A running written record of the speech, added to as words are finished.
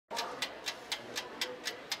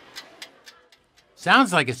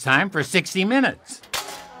Sounds like it's time for 60 Minutes.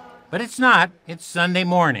 But it's not. It's Sunday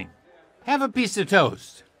morning. Have a piece of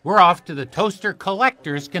toast. We're off to the Toaster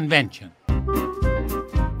Collectors Convention.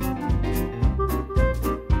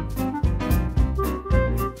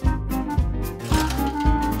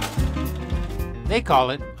 They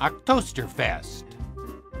call it Oktoberfest.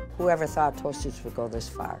 Whoever thought toasters would go this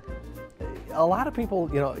far? A lot of people,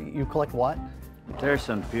 you collect what? There's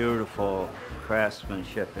some beautiful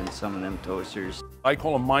craftsmanship in some of them toasters. I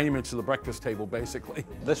call them monuments to the breakfast table, basically.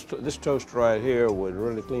 This toaster right here would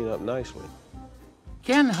really clean up nicely.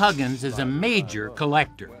 Ken Huggins is a major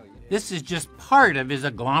collector. This is just part of his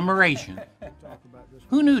agglomeration.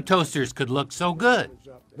 Who knew toasters could look so good?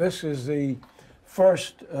 This is the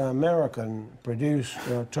first American-produced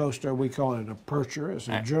toaster. We call it a Percher. It's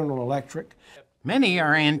a General Electric. Many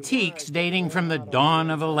are antiques dating from the dawn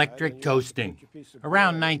of electric toasting,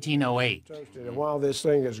 around 1908. And while this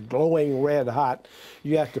thing is glowing red hot,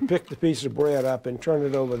 you have to pick the piece of bread up and turn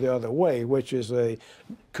it over the other way, which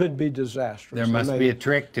could be disastrous. There must be a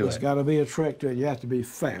trick to it. There's got to be a trick to it. You have to be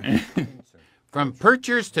fast. From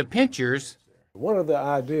perchers to pinchers. One of the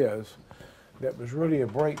ideas that was really a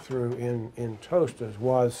breakthrough in toasters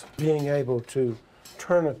was being able to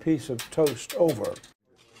turn a piece of toast over.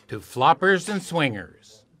 To floppers and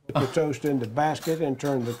swingers. Put the toast in the basket and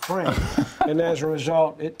turn the crank, and as a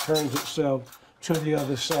result, it turns itself to the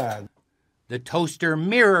other side. The toaster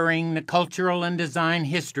mirroring the cultural and design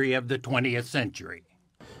history of the 20th century.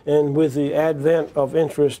 And with the advent of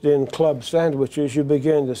interest in club sandwiches, you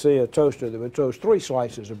begin to see a toaster that would toast 3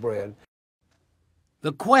 slices of bread.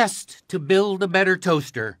 The quest to build a better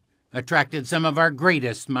toaster attracted some of our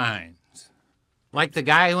greatest minds, like the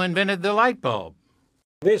guy who invented the light bulb.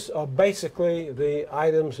 These are basically the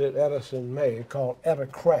items that Edison made, called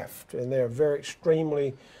Etacraft, and they're very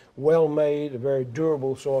extremely well-made, very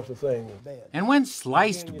durable sorts of things. And when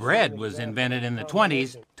sliced bread was invented in the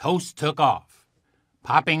 20s, toast took off,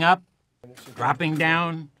 popping up, dropping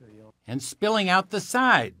down, and spilling out the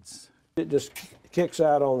sides. It just kicks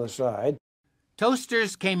out on the side.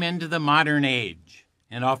 Toasters came into the modern age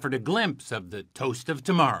and offered a glimpse of the toast of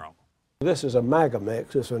tomorrow. This is a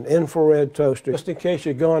Megamix. It's an infrared toaster. Just in case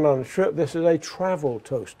you're going on a trip, this is a travel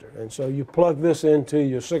toaster. And so you plug this into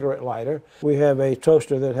your cigarette lighter. We have a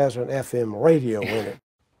toaster that has an FM radio in it.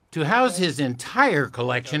 To house his entire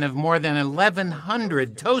collection of more than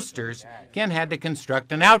 1,100 toasters, Ken had to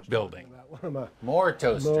construct an outbuilding. More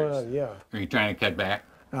toasters. Yeah. Are you trying to cut back?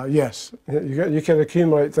 Yes. You can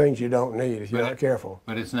accumulate things you don't need if you're not careful.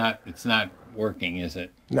 But it's not working, is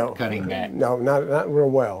it? No. Cutting back. No, not real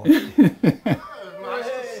well.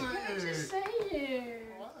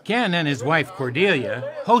 Ken and his wife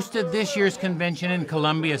Cordelia hosted this year's convention in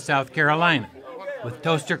Columbia, South Carolina, with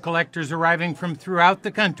toaster collectors arriving from throughout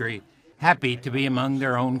the country, happy to be among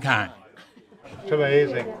their own kind. It's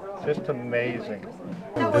amazing, just amazing.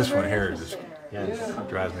 This one here just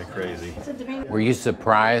drives me crazy. Were you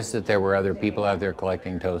surprised that there were other people out there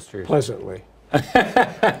collecting toasters? Pleasantly.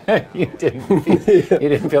 You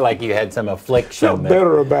didn't feel like you had some affliction. Feel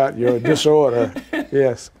better about your disorder.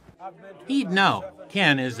 Yes. He'd know.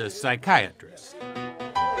 Ken is a psychiatrist.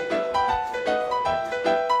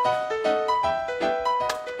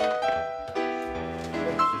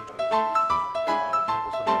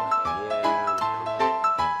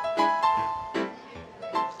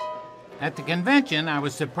 At the convention, I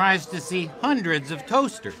was surprised to see hundreds of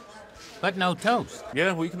toasters, but no toast.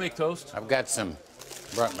 Yeah, we can make toast. I've got some.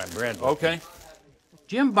 Brought my bread. Okay.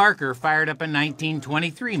 Jim Barker fired up a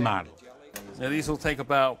 1923 model. Now these will take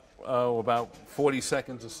about 40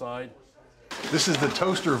 seconds aside. This is the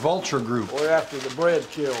Toaster Vulture Group. We're after the bread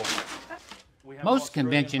kill. Most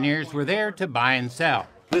conventioneers were there to buy and sell.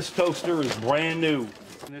 This toaster is brand new.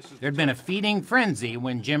 There'd been a feeding frenzy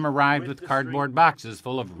when Jim arrived with cardboard boxes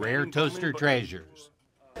full of rare toaster treasures.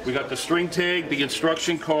 We got the string tag, the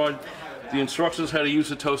instruction card, the instructions how to use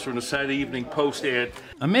the toaster in the Saturday Evening Post ad.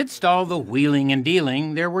 Amidst all the wheeling and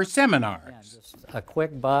dealing, there were seminars. A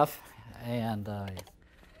quick buff, and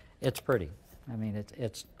it's pretty. I mean,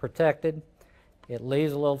 it's protected. It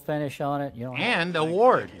leaves a little finish on it. And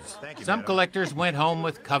awards. Some collectors went home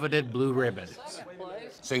with coveted blue ribbons.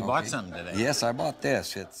 So you bought something today? Yes, I bought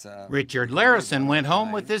this. Richard Larison went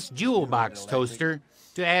home with this jewel box toaster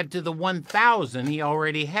to add to the 1,000 he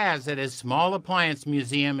already has at his small appliance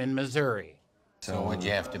museum in Missouri. So what'd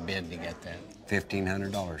you have to bid to get that?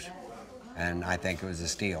 $1,500. And I think it was a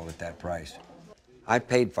steal at that price. I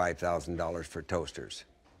paid $5,000 for toasters.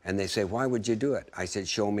 And they say, why would you do it? I said,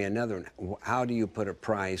 show me another one. How do you put a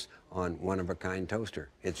price on one-of-a-kind toaster?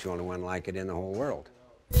 It's the only one like it in the whole world.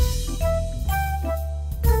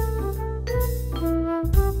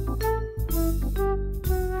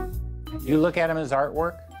 You look at them as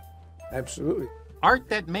artwork? Absolutely. Art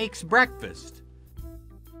that makes breakfast.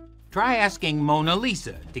 Try asking Mona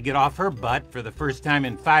Lisa to get off her butt for the first time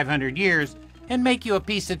in 500 years and make you a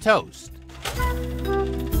piece of toast.